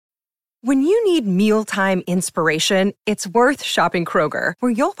When you need mealtime inspiration, it's worth shopping Kroger,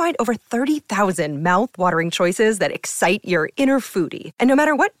 where you'll find over 30,000 mouth-watering choices that excite your inner foodie. And no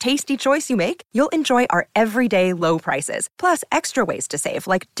matter what tasty choice you make, you'll enjoy our everyday low prices, plus extra ways to save,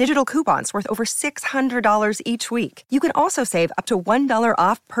 like digital coupons worth over $600 each week. You can also save up to $1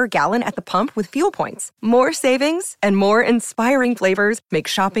 off per gallon at the pump with fuel points. More savings and more inspiring flavors make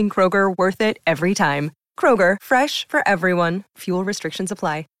shopping Kroger worth it every time. Kroger, fresh for everyone. Fuel restrictions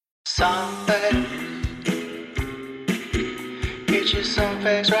apply. Some facts. Get you some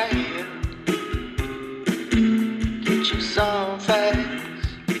facts right here. Get you some facts.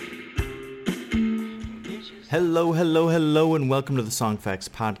 Hello, and welcome to the Song Facts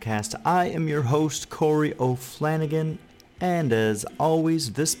Podcast. I am your host, Corey O'Flanagan, and as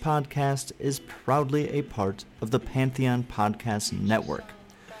always, this podcast is proudly a part of the Pantheon Podcast Network.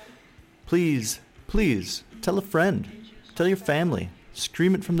 Please, tell a friend, tell your family,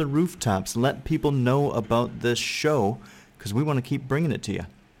 scream it from the rooftops, let people know about this show, because we want to keep bringing it to you.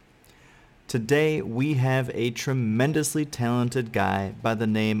 Today, we have a tremendously talented guy by the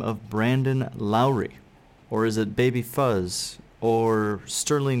name of Brandon Lowry. Or is it Baby Fuzz? Or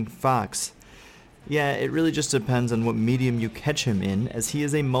Sterling Fox? Yeah, it really just depends on what medium you catch him in, as he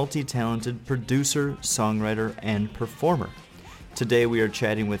is a multi-talented producer, songwriter, and performer. Today we are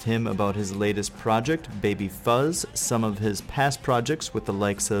chatting with him about his latest project, Baby Fuzz, some of his past projects with the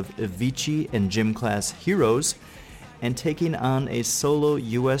likes of Avicii and Gym Class Heroes, and taking on a solo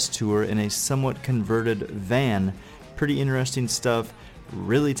US tour in a somewhat converted van. Pretty interesting stuff.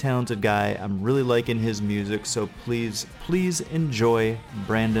 Really talented guy. I'm really liking his music, so please enjoy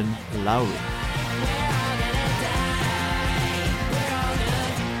Brandon Lowry.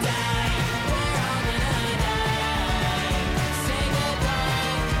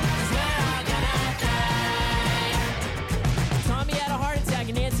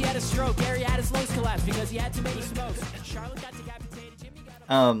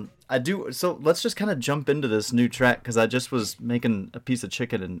 So let's just kind of jump into this new track, because I just was making a piece of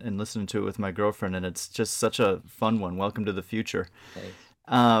chicken and listening to it with my girlfriend, and it's just such a fun one. Welcome to the Future.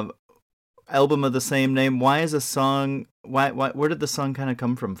 Album of the same name. Why is a song, where did the song kind of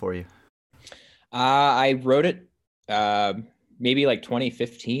come from for you? I wrote it maybe like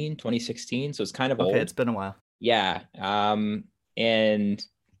 2015, 2016, so it's kind of old. Okay, it's been a while. Yeah, and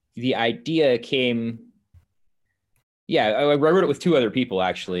the idea came... Yeah, I wrote it with two other people,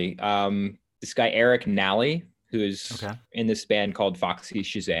 actually. This guy, Eric Nally, who's in this band called Foxy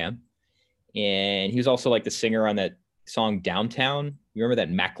Shazam. And he was also like the singer on that song Downtown. You remember that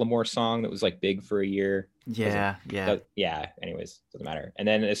Macklemore song that was like big for a year? Yeah. Anyways, doesn't matter. And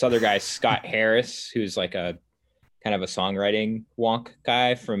then this other guy, Scott Harris, who's like a kind of a songwriting wonk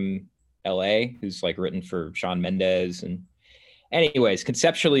guy from LA, who's like written for Shawn Mendes. And anyways,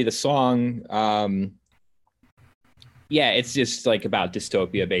 conceptually, the song... it's just like about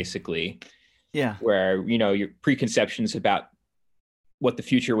dystopia, basically. Yeah. Where, your preconceptions about what the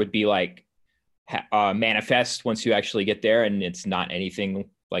future would be like manifest once you actually get there, and it's not anything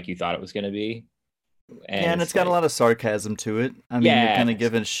like you thought it was going to be. And it's got a lot of sarcasm to it. I mean, you're kind of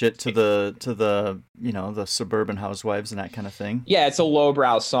giving shit to the the suburban housewives and that kind of thing. Yeah, it's a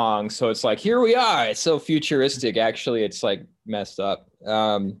lowbrow song, so it's like, here we are. It's so futuristic. Actually, it's like messed up.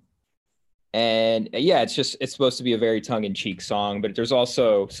 And it's supposed to be a very tongue-in-cheek song, but there's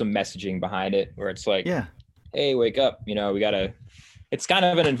also some messaging behind it where it's like, hey, wake up, it's kind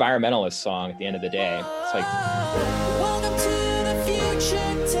of an environmentalist song at the end of the day. It's like, welcome to the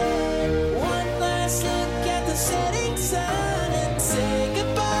future, take one last look at the setting sun and say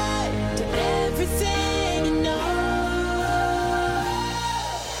goodbye to everything you know.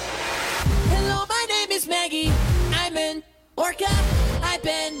 Hello, my name is Maggie. I'm an orca. I've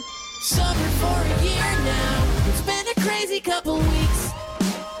been summer for a year now. It's been a crazy couple weeks.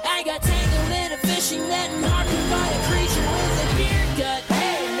 I got tangled in a fishing net and harpooned by a creature with a beard gut.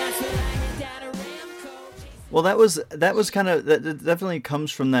 Hey, and that's when I went down a Ramco. Well, that was kind of, that definitely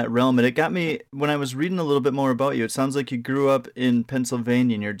comes from that realm, and it got me when I was reading a little bit more about you. It sounds like you grew up in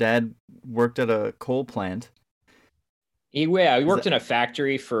Pennsylvania, and your dad worked at a coal plant. He worked in a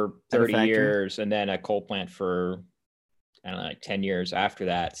factory for 30 years, and then a coal plant for, I don't know, like 10 years after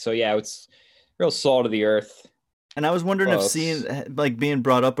that. So yeah, it's real salt of the earth. And I was wondering if being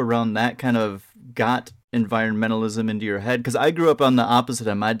brought up around that kind of got environmentalism into your head, because I grew up on the opposite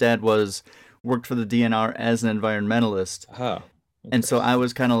end. My dad worked for the DNR as an environmentalist. Oh. And so I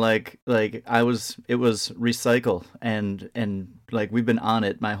was kind of it was recycle and like we've been on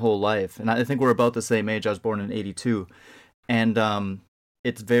it my whole life. And I think we're about the same age. I was born in 1982. And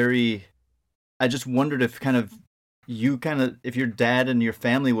it's very, I just wondered if kind of you kind of, if your dad and your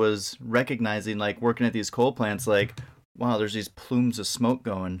family was recognizing, like working at these coal plants, like, wow, there's these plumes of smoke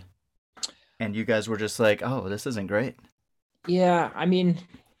going, and you guys were just like, oh, this isn't great. Yeah, I mean,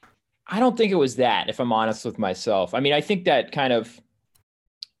 I don't think it was that, if I'm honest with myself. I mean, I think that kind of,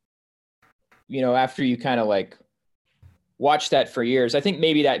 after you kind of like watch that for years, I think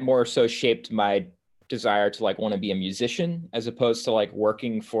maybe that more so shaped my desire to like want to be a musician as opposed to like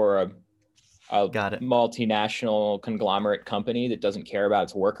working for a Got it. multinational conglomerate company that doesn't care about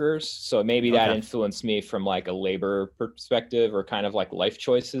its workers. So maybe that Okay. influenced me from like a labor perspective or kind of like life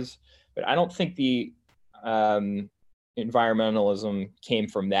choices. But I don't think the environmentalism came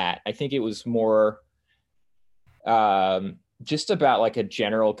from that. I think it was more just about like a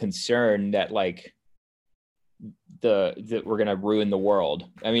general concern that like that we're gonna ruin the world.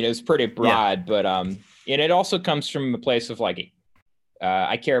 I mean, it was pretty broad, but and it also comes from a place of like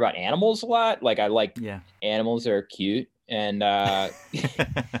I care about animals a lot. Like I like Yeah. animals that are cute, and I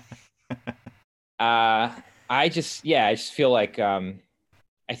just feel like I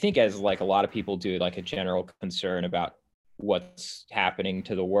think as like a lot of people do, like a general concern about what's happening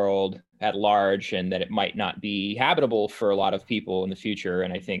to the world at large and that it might not be habitable for a lot of people in the future.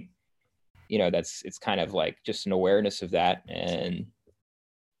 And I think, it's kind of like just an awareness of that. And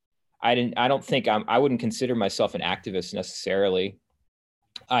I wouldn't consider myself an activist necessarily.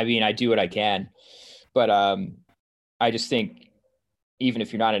 I mean, I do what I can, but I just think even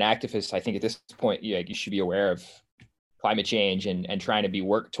if you're not an activist, I think at this point, you should be aware of climate change and trying to be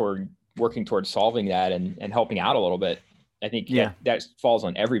working towards solving that and helping out a little bit. I think that falls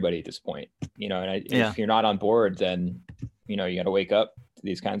on everybody at this point, if you're not on board, then, you got to wake up to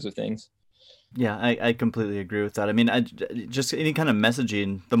these kinds of things. Yeah, I completely agree with that. I mean, just any kind of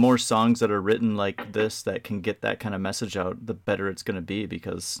messaging, the more songs that are written like this that can get that kind of message out, the better it's going to be,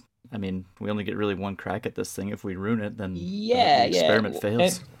 because, I mean, we only get really one crack at this thing. If we ruin it, then the experiment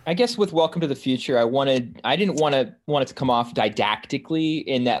fails. And I guess with Welcome to the Future, I didn't want it to come off didactically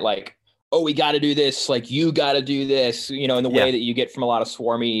in that like, oh, we got to do this, like you got to do this, in the way that you get from a lot of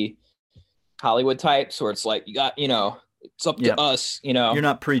swarmy Hollywood types, where it's like, you got, it's up to us, You're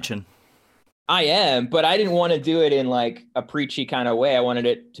not preaching. I am, but I didn't want to do it in like a preachy kind of way. I wanted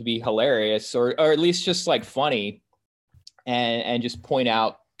it to be hilarious or at least just like funny and just point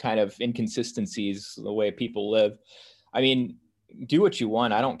out kind of inconsistencies, the way people live. I mean, do what you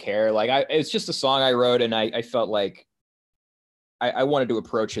want. I don't care. Like it's just a song I wrote, and I felt like I wanted to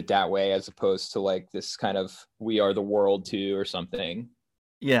approach it that way as opposed to like this kind of We Are the World 2 or something.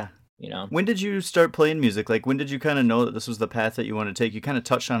 Yeah. When did you start playing music? Like, when did you kind of know that this was the path that you want to take? You kind of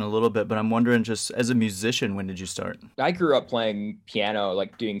touched on it a little bit, but I'm wondering, just as a musician, when did you start? I grew up playing piano,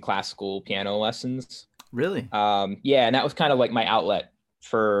 like doing classical piano lessons. Really? Yeah, and that was kind of like my outlet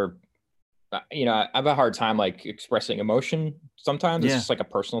for, I have a hard time like expressing emotion sometimes. It's just like a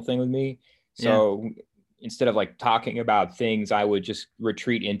personal thing with me. So instead of like talking about things, I would just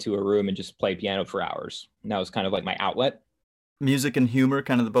retreat into a room and just play piano for hours. And that was kind of like my outlet. Music and humor,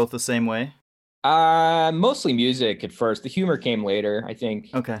 kind of both the same way? Mostly music at first. The humor came later, I think.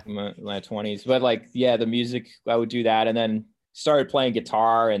 Okay. In my 20s. But like, the music, I would do that. And then started playing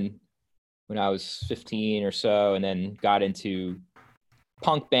guitar and when I was 15 or so, and then got into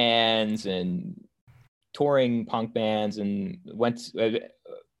punk bands and touring punk bands, and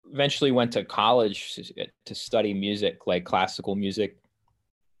eventually went to college to study music, like classical music.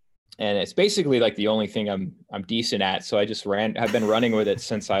 And it's basically like the only thing I'm decent at. So I just I've been running with it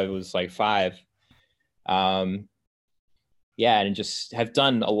since I was like 5. And just have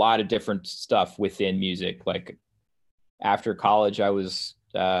done a lot of different stuff within music. Like after college, I was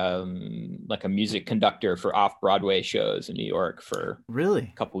like a music conductor for off-Broadway shows in New York for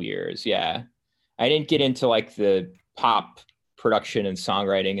a couple years. Yeah. I didn't get into like the pop production and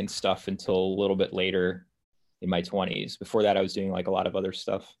songwriting and stuff until a little bit later in my 20s. Before that, I was doing like a lot of other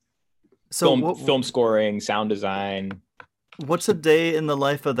stuff. So film scoring, sound design. What's a day in the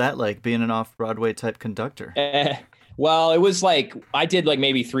life of that like, being an off-Broadway type conductor? Well, it was like I did like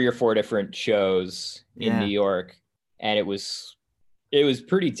maybe 3 or 4 different shows in New York, and it was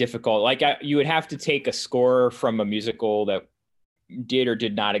pretty difficult. Like you would have to take a score from a musical that did or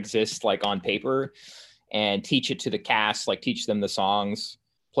did not exist, like on paper, and teach it to the cast, like teach them the songs,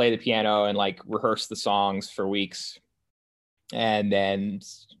 play the piano, and like rehearse the songs for weeks. And then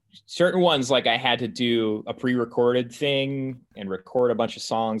certain ones, like I had to do a pre-recorded thing and record a bunch of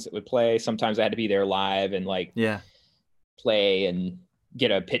songs that would play. Sometimes I had to be there live and like play and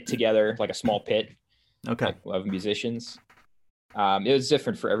get a pit together, like a small pit of musicians. It was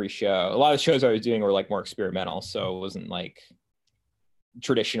different for every show. A lot of shows I was doing were like more experimental, so it wasn't like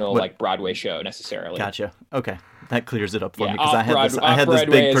traditional What? like Broadway show necessarily. Gotcha. Okay, that clears it up for Yeah, me because I had this off Broadway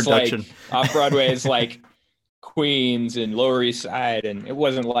big is like production. off Broadway is like Queens and Lower East Side, and it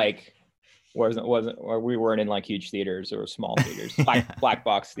wasn't or we weren't in like huge theaters or small theaters, black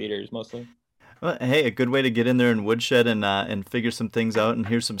box theaters mostly. Well, hey, a good way to get in there and woodshed and figure some things out and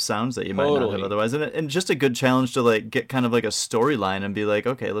hear some sounds that you might not have Totally. otherwise, and just a good challenge to like get kind of like a storyline and be like,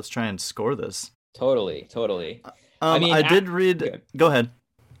 okay, let's try and score this. Totally. I mean, I did read. good. Go ahead.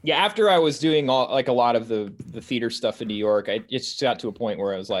 Yeah, after I was doing all like a lot of the theater stuff in New York, I just got to a point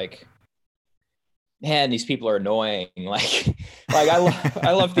where I was like, man, these people are annoying. Like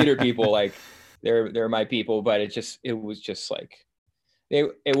I love theater people. Like they're my people, but it was just like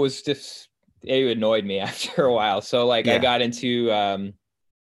it annoyed me after a while. So like I Yeah. got into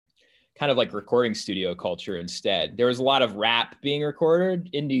kind of like recording studio culture instead. There was a lot of rap being recorded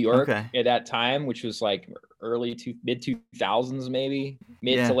in New York Okay. at that time, which was like mid 2000s, maybe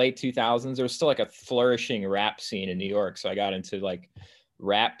mid Yeah. to late 2000s. There was still like a flourishing rap scene in New York. So I got into like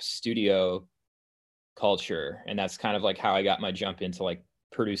rap studio culture. And that's kind of like how I got my jump into like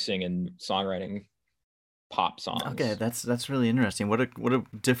producing and songwriting pop songs. Okay, that's really interesting. What a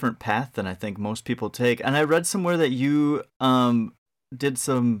different path than I think most people take. And I read somewhere that you did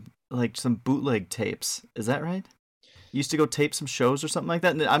some bootleg tapes. Is that right? You used to go tape some shows or something like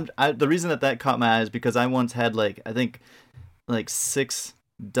that. And the reason that caught my eye is because I once had I think 6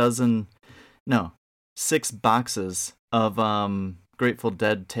 boxes of Grateful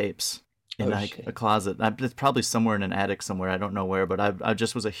Dead tapes in Oh, like shit. a closet. It's probably somewhere in an attic somewhere. I don't know where, but I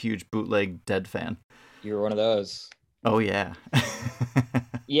just was a huge bootleg Dead fan. You were one of those. Oh yeah.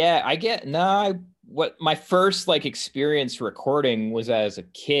 Yeah, what my first like experience recording was as a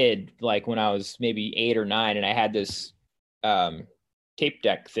kid, like when I was maybe 8 or 9, and I had this tape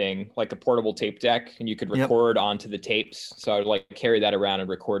deck thing, like a portable tape deck, and you could Yep. record onto the tapes. So I would like carry that around and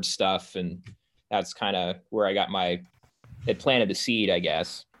record stuff, and that's kind of where it planted the seed, I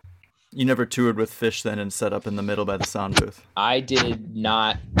guess. You never toured with Fish then and set up in the middle by the sound booth. I did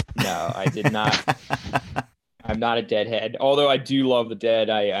not. No, I did not. I'm not a Deadhead. Although I do love the Dead,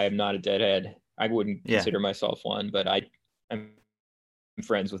 I am not a Deadhead. I wouldn't Yeah. consider myself one, but I'm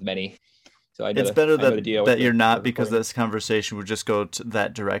friends with many. So I know It's better I know the deal that with you're not, the because recording. this conversation would just go to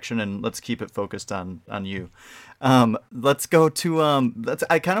that direction, and let's keep it focused on you. Let's go to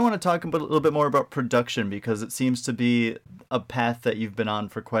I kind of want to talk a little bit more about production, because it seems to be a path that you've been on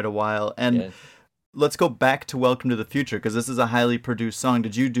for quite a while. And Yeah. let's go back to Welcome to the Future, because this is a highly produced song.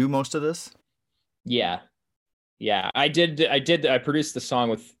 Did you do most of this? Yeah. I did. I produced the song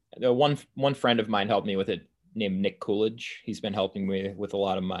with one friend of mine helped me with it, named Nick Coolidge. He's been helping me with a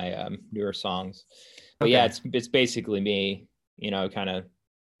lot of my newer songs. But yeah, Okay. it's basically me, kind of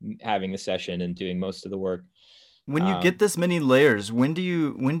having the session and doing most of the work. When you get this many layers, when do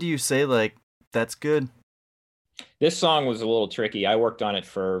you say like that's good? This song was a little tricky. I worked on it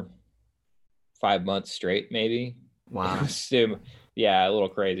for 5 months straight, maybe. Wow. It was, yeah, a little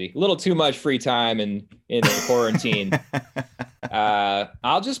crazy. A little too much free time in the quarantine.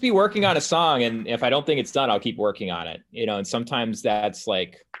 I'll just be working on a song, and if I don't think it's done, I'll keep working on it. And sometimes that's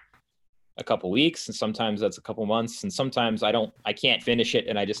like a couple weeks, and sometimes that's a couple months, and sometimes I can't finish it,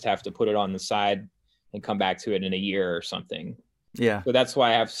 and I just have to put it on the side and come back to it in a year or something. Yeah. So that's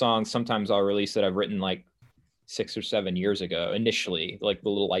why I have songs. Sometimes I'll release that I've written like 6 or 7 years ago, initially, like the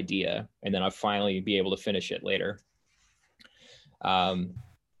little idea, and then I'll finally be able to finish it later.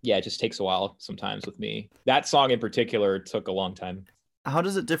 Yeah, it just takes a while sometimes with me. That song in particular took a long time. How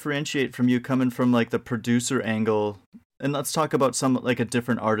does it differentiate from you coming from like the producer angle? And let's talk about some like a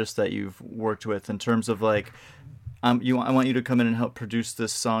different artist that you've worked with in terms of like, I want you to come in and help produce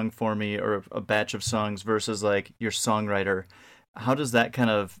this song for me, or a batch of songs, versus like your songwriter. How does that kind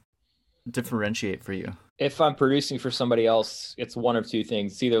of differentiate for you? If I'm producing for somebody else, it's one of two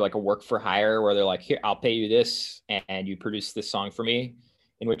things. It's either like a work for hire where they're like, here, I'll pay you this and you produce this song for me,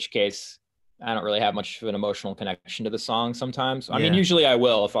 in which case I don't really have much of an emotional connection to the song sometimes. I mean, Yeah. usually I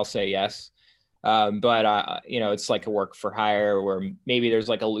will if I'll say yes. But it's like a work for hire where maybe there's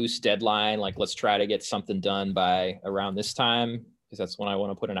like a loose deadline, like let's try to get something done by around this time, because that's when I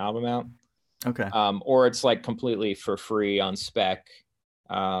want to put an album out. Okay. Or it's like completely for free on spec.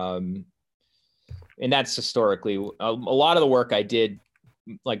 And that's historically a lot of the work I did,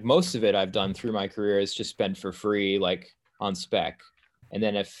 like most of it I've done through my career has just been for free, like on spec. And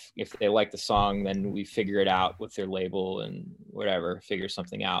then if they like the song, then we figure it out with their label and whatever, figure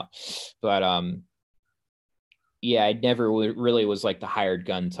something out. But yeah, I never really was like the hired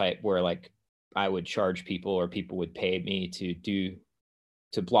gun type where like I would charge people or people would pay me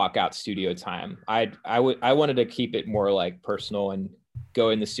to block out studio time. I wanted to keep it more like personal and go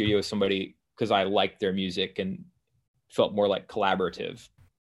in the studio with somebody because I liked their music and felt more like collaborative.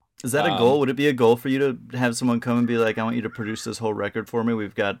 Is that a goal? Would it be a goal for you to have someone come and be like, I want you to produce this whole record for me?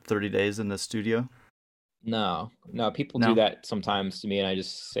 We've got 30 days in the studio. No, people do that sometimes to me, and I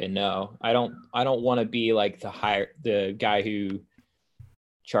just say no. I don't want to be like the guy who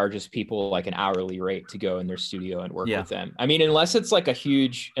charges people like an hourly rate to go in their studio and work with them. I mean, unless it's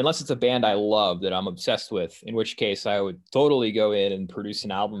a band I love that I'm obsessed with, in which case I would totally go in and produce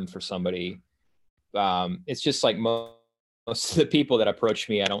an album for somebody. It's just like most of the people that approach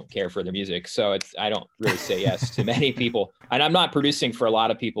me, I don't care for their music. So I don't really say yes to many people. And I'm not producing for a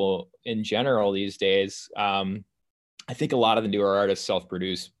lot of people in general these days. I think a lot of the newer artists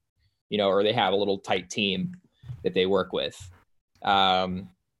self-produce, or they have a little tight team that they work with.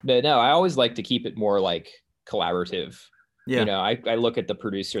 But no, I always like to keep it more like collaborative. Yeah. I look at the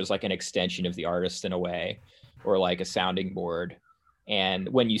producer as like an extension of the artist in a way, or like a sounding board. And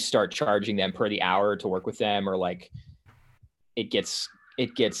when you start charging them per the hour to work with them, or like, it gets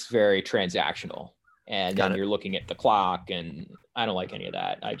very transactional, and then you're looking at the clock, and I don't like any of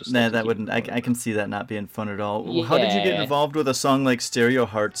that. I just that wouldn't. I can see that not being fun at all. Yeah. How did you get involved with a song like Stereo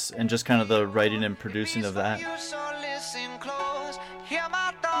Hearts and just kind of the writing and producing of that? Hear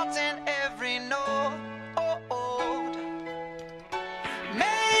my thoughts in every note.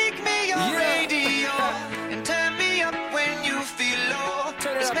 Make me your radio and turn me up when you feel low.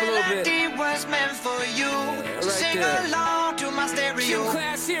 Turn it this up a little bit. melody was meant for you. Right Sing there. along to my stereo.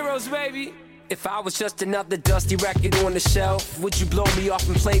 Class heroes, baby. If I was just another dusty record on the shelf, would you blow me off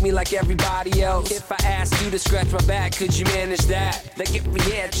and play me like everybody else? If I asked you to scratch my back, could you manage that? Like if we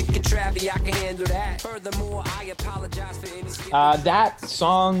had chicken Travie, I can handle that. Furthermore, I apologize for any that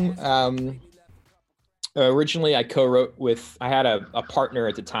song, originally I co-wrote with, I had a partner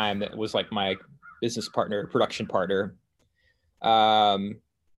at the time that was like my business partner, production partner,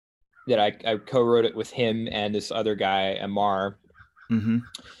 that I co-wrote it with him and this other guy, Amar. Mm-hmm.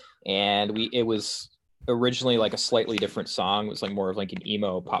 And it was originally like a slightly different song. It was like more of like an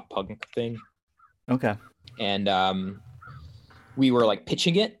emo pop punk thing. Okay. And we were like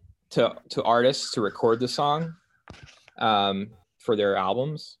pitching it to artists to record the song for their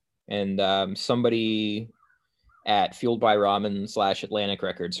albums. And somebody at Fueled by Ramen / Atlantic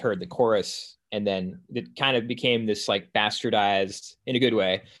Records heard the chorus, and then it kind of became this like bastardized, in a good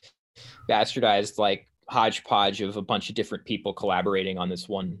way, bastardized like hodgepodge of a bunch of different people collaborating on this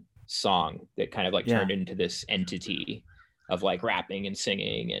one song that kind of like turned into this entity of like rapping and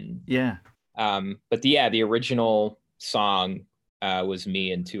singing. And but the original song was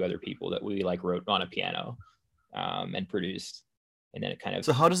me and two other people that we like wrote on a piano and produced, and then it kind of.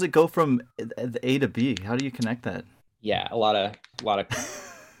 So how does it go from A to B? How do you connect that? Yeah, a lot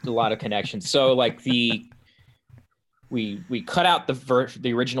of connections. So like we cut out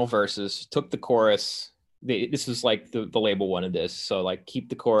the original verses, took the chorus. This was like the label wanted this, so like keep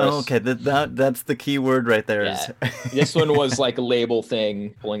the chorus. Oh, okay, that's the key word right there. Yeah. This one was like a label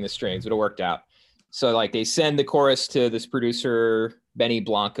thing, pulling the strings, but it worked out. So like they send the chorus to this producer Benny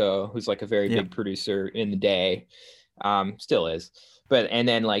Blanco, who's like a very big producer in the day, still is. And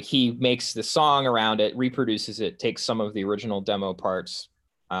then like he makes the song around it, reproduces it, takes some of the original demo parts,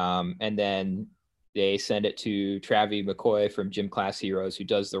 and then they send it to Travie McCoy from Gym Class Heroes, who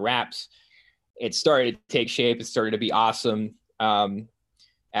does the raps. It started to take shape. It started to be awesome.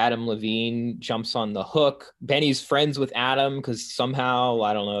 Adam Levine jumps on the hook. Benny's friends with Adam because somehow,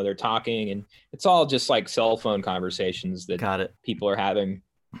 I don't know, they're talking, and it's all just like cell phone conversations that people are having.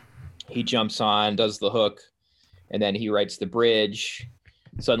 He jumps on, does the hook, and then he writes the bridge.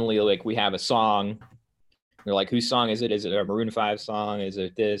 Suddenly, like, we have a song. They're like, whose song is it? Is it a Maroon 5 song? Is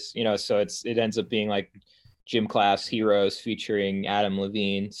it this? So it ends up being like Gym Class Heroes featuring Adam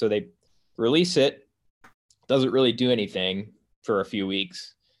Levine. So they release it, doesn't really do anything for a few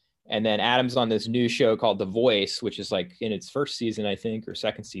weeks, and then Adam's on this new show called The Voice, which is like in its first season, I think, or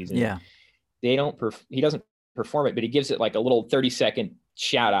second season. He doesn't perform it, but he gives it like a little 30-second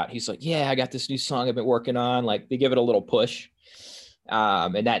shout out. He's like, I got this new song I've been working on. Like, they give it a little push,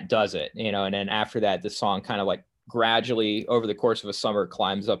 and that does it, and then after that the song kind of like gradually over the course of a summer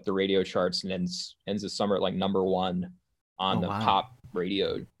climbs up the radio charts and ends the summer at like number 1 on pop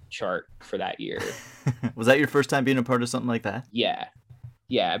radio chart for that year. Was that your first time being a part of something like that?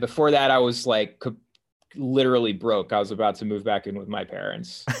 Yeah. Before that, I was like literally broke. I was about to move back in with my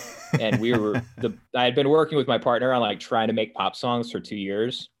parents, and I had been working with my partner on like trying to make pop songs for 2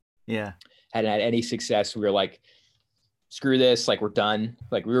 years. Yeah. Hadn't had any success. We were like, screw this, like, we're done.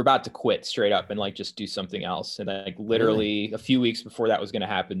 Like, we were about to quit straight up and like just do something else. And literally a few weeks before that was going to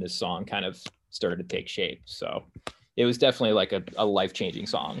happen, this song kind of started to take shape. So it was definitely like a life-changing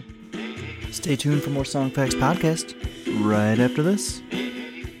song. Stay tuned for more Song Facts podcast right after this.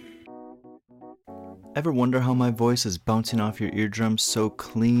 Ever wonder how my voice is bouncing off your eardrums so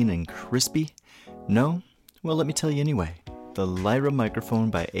clean and crispy? No? Well, let me tell you anyway. The Lyra microphone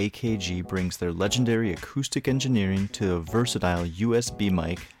by AKG brings their legendary acoustic engineering to a versatile USB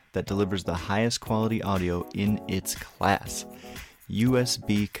mic that delivers the highest quality audio in its class.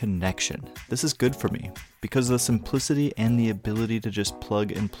 USB connection. This is good for me because of the simplicity and the ability to just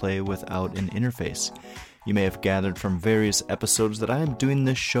plug and play without an interface. You may have gathered from various episodes that I am doing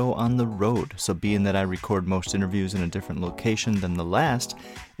this show on the road, so being that I record most interviews in a different location than the last,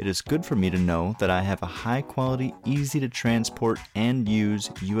 it is good for me to know that I have a high quality, easy to transport and use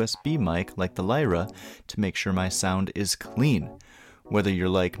USB mic like the Lyra to make sure my sound is clean. Whether you're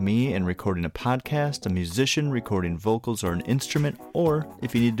like me and recording a podcast, a musician recording vocals or an instrument, or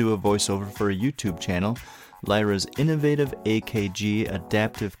if you need to do a voiceover for a YouTube channel, Lyra's innovative AKG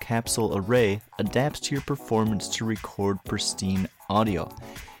adaptive capsule array adapts to your performance to record pristine audio.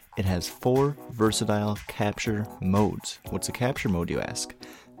 It has 4 versatile capture modes. What's a capture mode, you ask?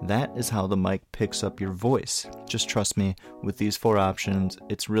 That is how the mic picks up your voice. Just trust me, with these 4 options,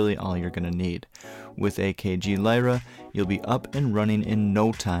 it's really all you're going to need. With AKG Lyra, you'll be up and running in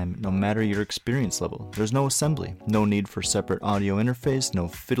no time, no matter your experience level. There's no assembly, no need for separate audio interface, no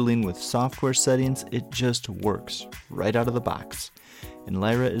fiddling with software settings, it just works right out of the box. And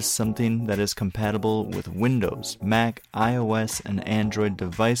Lyra is something that is compatible with Windows, Mac, iOS, and Android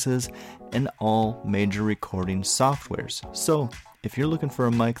devices, and all major recording softwares. So, if you're looking for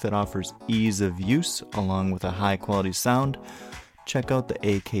a mic that offers ease of use along with a high quality sound, check out the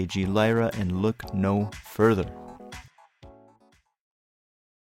AKG Lyra and look no further.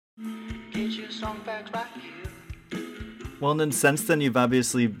 Well, and then since then, you've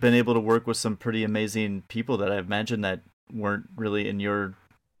obviously been able to work with some pretty amazing people that I imagine that weren't really in your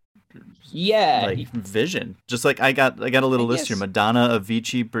vision. Just like I got a little list here: Madonna,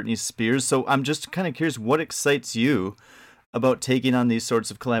 Avicii, Britney Spears. So I'm just kind of curious, what excites you about taking on these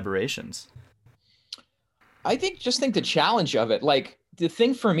sorts of collaborations? I think the challenge of it, like the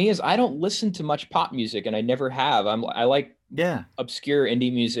thing for me is I don't listen to much pop music, and I never have. I like obscure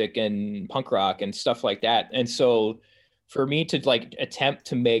indie music and punk rock and stuff like that. And so for me to like attempt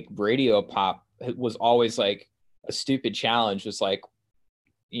to make radio pop, it was always like a stupid challenge. It's like,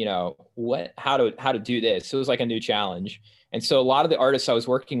 you know, how to do this. So it was like a new challenge. And so a lot of the artists I was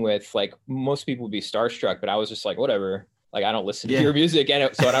working with, like most people would be starstruck, but I was just like, whatever. Like, I don't listen to your music.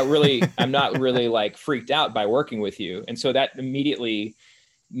 And so I'm not really like freaked out by working with you. And so that immediately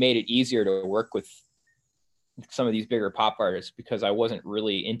made it easier to work with some of these bigger pop artists because I wasn't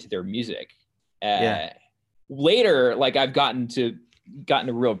really into their music. Later, like I've gotten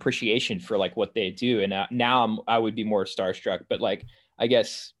a real appreciation for like what they do. And now I would be more starstruck, but like, I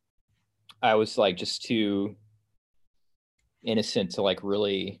guess I was like just too innocent to like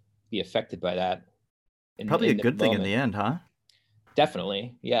really be affected by that. Probably a good thing in the end, huh?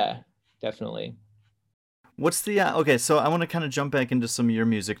 Definitely. Yeah, definitely. What's the, okay, so I want to kind of jump back into some of your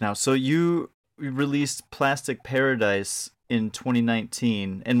music now. So you released Plastic Paradise in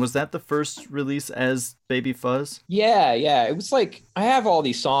 2019, and was that the first release as Baby Fuzz? Yeah. It was like, I have all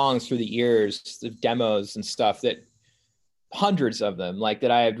these songs through the years, the demos and stuff, that hundreds of them, like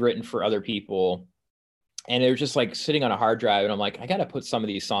that I had written for other people. And they were just like sitting on a hard drive. And I'm like, I got to put some of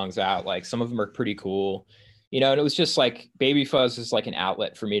these songs out. Like some of them are pretty cool, you know, and it was just like Baby Fuzz is like an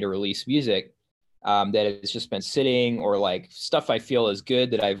outlet for me to release music that has just been sitting, or like stuff I feel is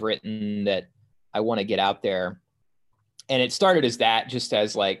good that I've written that I want to get out there. And it started as that, just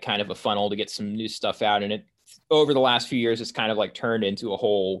as like kind of a funnel to get some new stuff out. And it, over the last few years, it's kind of like turned into a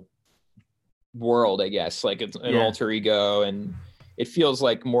whole world, I guess, like it's an alter ego, and it feels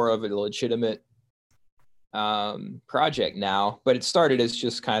like more of a legitimate project now. But it started as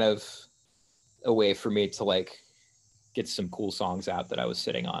just kind of a way for me to like get some cool songs out that I was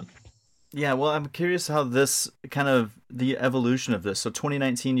sitting on. Yeah, well, I'm curious how this kind of, the evolution of this. So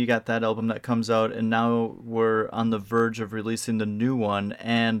 2019, you got that album that comes out, and now we're on the verge of releasing the new one.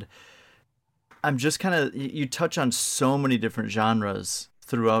 And I'm just kind of, you touch on so many different genres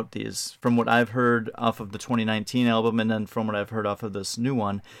throughout these, from what I've heard off of the 2019 album, and then from what I've heard off of this new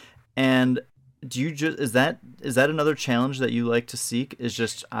one. And do you just, is that another challenge that you like to seek, is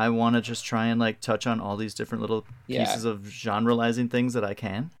just, I want to just try and like touch on all these different little pieces of generalizing things that I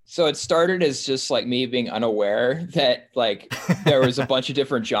can? So it started as just like me being unaware that like there was a bunch of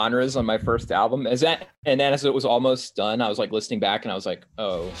different genres on my first album. And then as it was almost done, I was like listening back and I was like,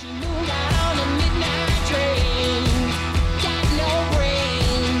 oh.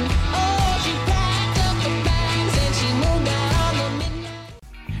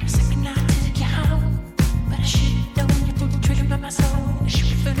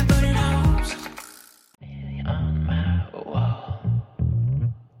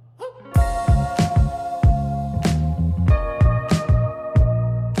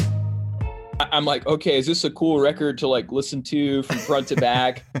 I'm like, okay, is this a cool record to like listen to from front to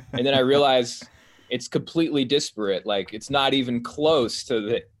back? And then I realize it's completely disparate. Like it's not even close to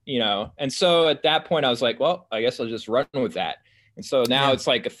the, and so at that point I was like, well, I guess I'll just run with that. And so now it's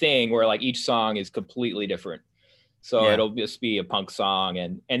like a thing where like each song is completely different. So it'll just be a punk song.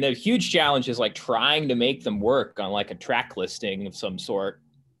 And the huge challenge is like trying to make them work on like a track listing of some sort,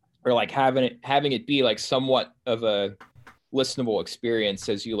 or like having it be like somewhat of a listenable experience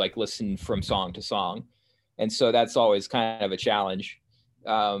as you like listen from song to song. And so that's always kind of a challenge.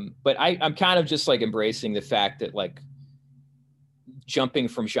 But I'm kind of just like embracing the fact that like jumping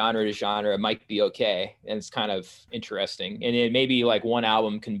from genre to genre might be okay. And it's kind of interesting. And it maybe like one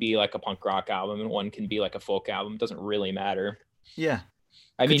album can be like a punk rock album and one can be like a folk album. It doesn't really matter. Yeah.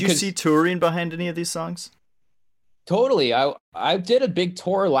 I mean, could you see touring behind any of these songs? Totally. I did a big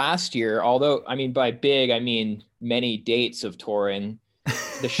tour last year, although, I mean, by big, I mean many dates of touring.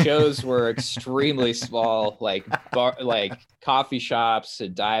 The shows were extremely small, like coffee shops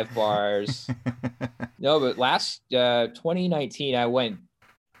and dive bars. No, but last 2019, I went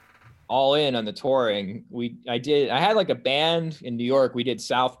all in on the touring. I had like a band in New York. We did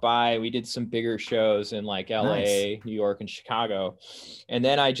South by. We did some bigger shows in like LA, nice. New York, and Chicago. And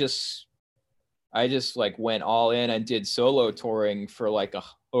then I just like went all in and did solo touring for like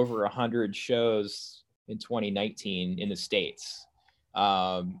over 100 shows in 2019 in the States.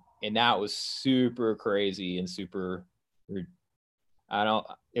 And that was super crazy and super,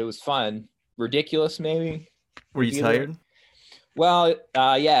 it was fun. Ridiculous, maybe. Were you tired? Well,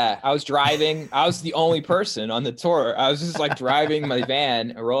 yeah, I was driving. I was the only person on the tour. I was just like driving my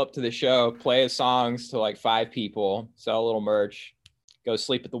van, roll up to the show, play songs to like 5 people, sell a little merch, go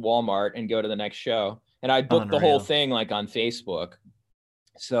sleep at the Walmart, and go to the next show. And I booked the whole thing like on Facebook.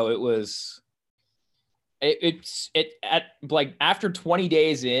 So it was, at like after 20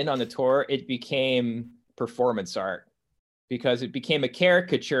 days in on the tour, it became performance art because it became a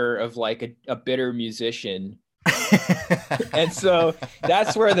caricature of like a bitter musician. And so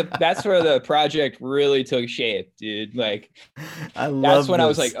that's where the project really took shape, dude. Like that's when I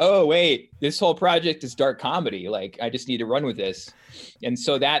was like, oh wait, this whole project is dark comedy. Like I just need to run with this. And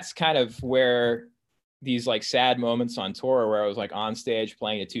so that's kind of where these like sad moments on tour where I was like on stage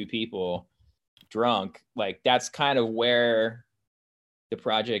playing to 2 people drunk, like that's kind of where the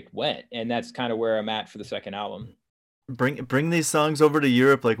project went. And that's kind of where I'm at for the second album. Bring these songs over to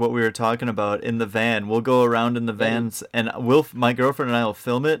Europe, like what we were talking about in the van. We'll go around in the vans, and my girlfriend and I will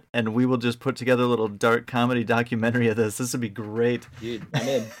film it, and we will just put together a little dark comedy documentary of this. This would be great, dude.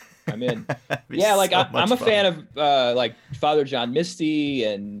 I'm in. Yeah, like I'm a fan of like Father John Misty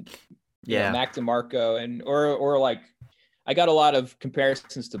and Mac DeMarco, and or like I got a lot of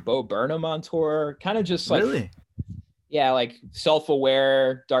comparisons to Bo Burnham on tour. Kind of just like really, yeah, like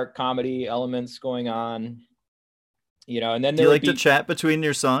self-aware dark comedy elements going on. And then do you like to chat between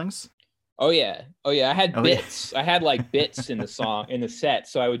your songs? Oh yeah. I had bits. I had like bits in the set,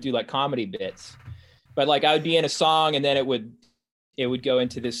 so I would do like comedy bits. But like I would be in a song, and then it would go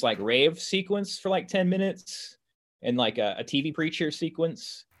into this like rave sequence for like 10 minutes, and like a TV preacher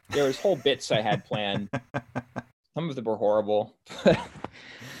sequence. There was whole bits I had planned. Some of them were horrible,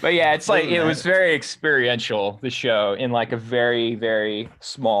 but yeah, it's like it was very experiential. The show in like a very, very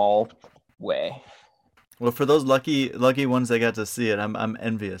small way. Well, for those lucky ones that got to see it, I'm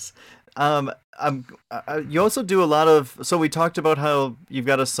envious. You also do a lot of, so we talked about how you've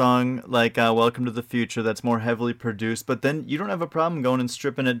got a song like Welcome to the Future that's more heavily produced, but then you don't have a problem going and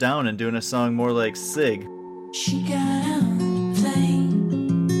stripping it down and doing a song more like Sig. She got out the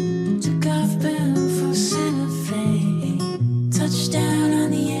plane, took off bound for Santa Fe, touched down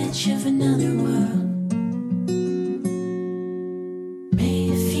on the edge of another world,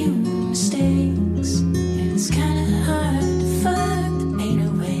 made a few mistakes. It's kinda hard to fuck the pain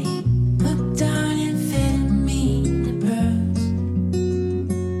away. Looked on and fed me the pearls.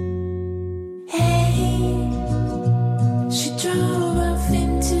 Hey, she drove off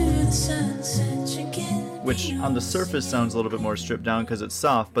into the sunset, drinking. Which on the surface sounds a little bit more stripped down because it's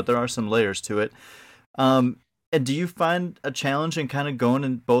soft, but there are some layers to it. And do you find a challenge in kind of going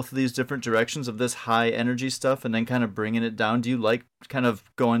in both of these different directions of this high energy stuff and then kind of bringing it down? Do you like kind of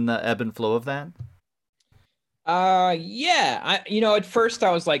going the ebb and flow of that? Yeah, at first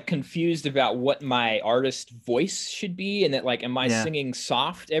I was like confused about what my artist voice should be, and that like, am I singing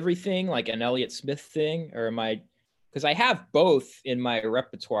soft everything like an Elliott Smith thing, or am I, because I have both in my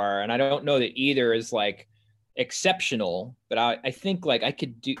repertoire, and I don't know that either is like exceptional, but I think like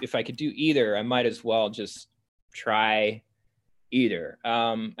if I could do either, I might as well just try either.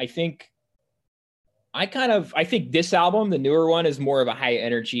 I think this album, the newer one, is more of a high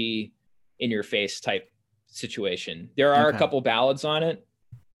energy in your face type situation. There are a couple ballads on it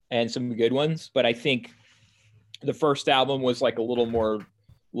and some good ones, but I think the first album was like a little more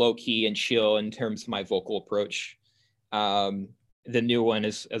low key and chill in terms of my vocal approach. The new one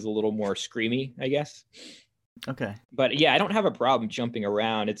is a little more screamy, I guess. Okay. But yeah, I don't have a problem jumping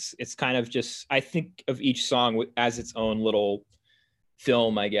around. It's kind of just, I think of each song as its own little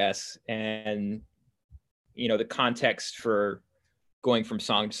film, I guess. And, you know, the context for going from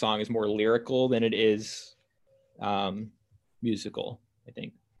song to song is more lyrical than it is musical, I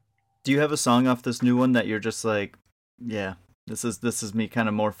think. Do you have a song off this new one that you're just like, yeah, this is me kind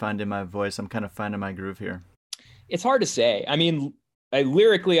of more finding my voice. I'm kind of finding my groove here. It's hard to say. I mean,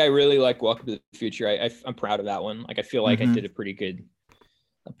 lyrically, I really like Welcome to the Future. I'm proud of that one. Like, I feel like I did a pretty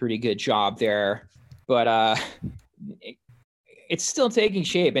good job there, but it's still taking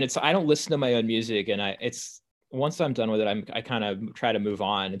shape, and I don't listen to my own music, and once I'm done with it, I kind of try to move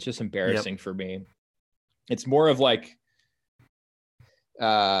on. It's just embarrassing for me. It's more of like,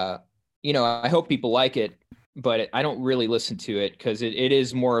 you know, I hope people like it, but I don't really listen to it because it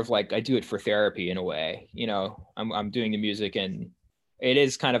is more of like, I do it for therapy in a way. You know, I'm doing the music, and it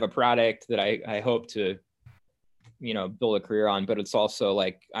is kind of a product that I hope to, you know, build a career on, but it's also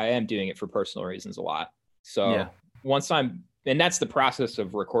like, I am doing it for personal reasons a lot. So and that's the process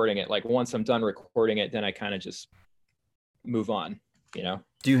of recording it. Like, once I'm done recording it, then I kind of just move on, you know?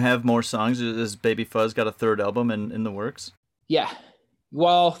 Do you have more songs? Has Baby Fuzz got a third album in the works? Yeah.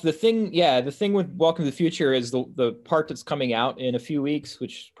 Well, the thing with Welcome to the Future is the part that's coming out in a few weeks,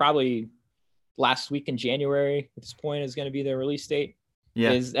 which probably last week in January at this point is going to be the release date.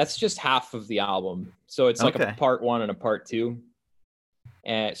 Yeah. That's just half of the album. So it's like a part 1 and a part 2.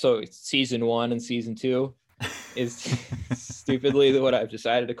 And so it's season 1 and season 2 is stupidly what I've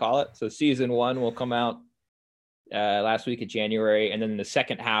decided to call it. So season 1 will come out last week of January, and then the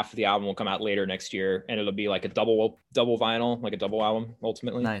second half of the album will come out later next year, and it'll be like a double vinyl, like a double album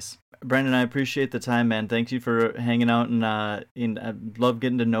ultimately. Nice. Brandon, I appreciate the time, man. Thank you for hanging out, and I love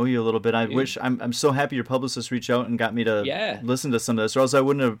getting to know you a little bit. I'm so happy your publicist reached out and got me to listen to some of this, or else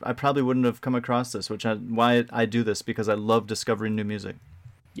I probably wouldn't have come across this, why I do this, because I love discovering new music.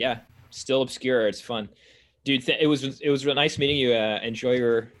 Yeah, still obscure. It's fun. Dude, it was real nice meeting you. Enjoy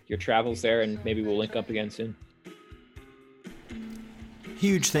your travels there, and maybe we'll link up again soon.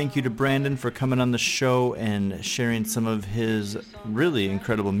 Huge thank you to Brandon for coming on the show and sharing some of his really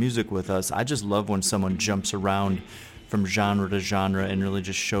incredible music with us. I just love when someone jumps around from genre to genre and really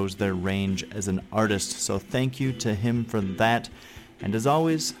just shows their range as an artist. So thank you to him for that. And as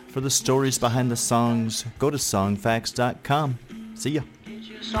always, for the stories behind the songs, go to songfacts.com. See ya.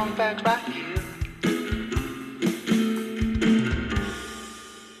 Songfacts right here.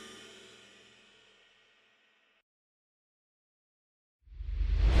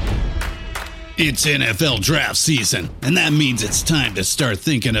 It's NFL draft season, and that means it's time to start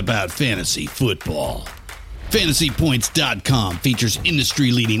thinking about fantasy football. FantasyPoints.com features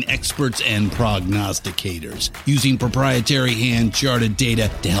industry-leading experts and prognosticators using proprietary hand-charted data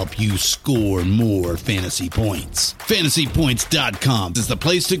to help you score more fantasy points. FantasyPoints.com is the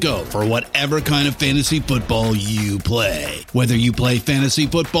place to go for whatever kind of fantasy football you play. Whether you play fantasy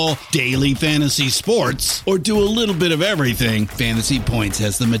football, daily fantasy sports, or do a little bit of everything, Fantasy Points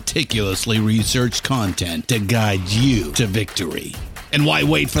has the meticulously researched content to guide you to victory. And why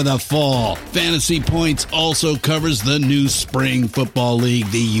wait for the fall? Fantasy Points also covers the new spring football league,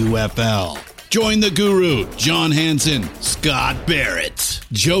 the UFL. Join the guru, John Hansen, Scott Barrett,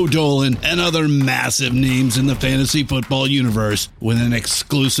 Joe Dolan, and other massive names in the fantasy football universe with an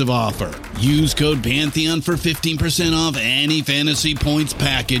exclusive offer. Use code Pantheon for 15% off any Fantasy Points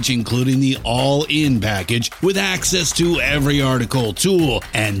package, including the all-in package, with access to every article, tool,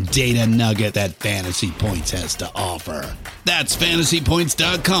 and data nugget that Fantasy Points has to offer. That's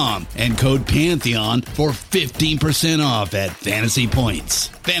FantasyPoints.com and code Pantheon for 15% off at Fantasy Points.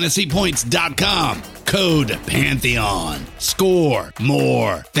 FantasyPoints.com, code Pantheon. Score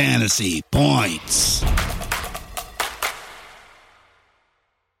more fantasy points.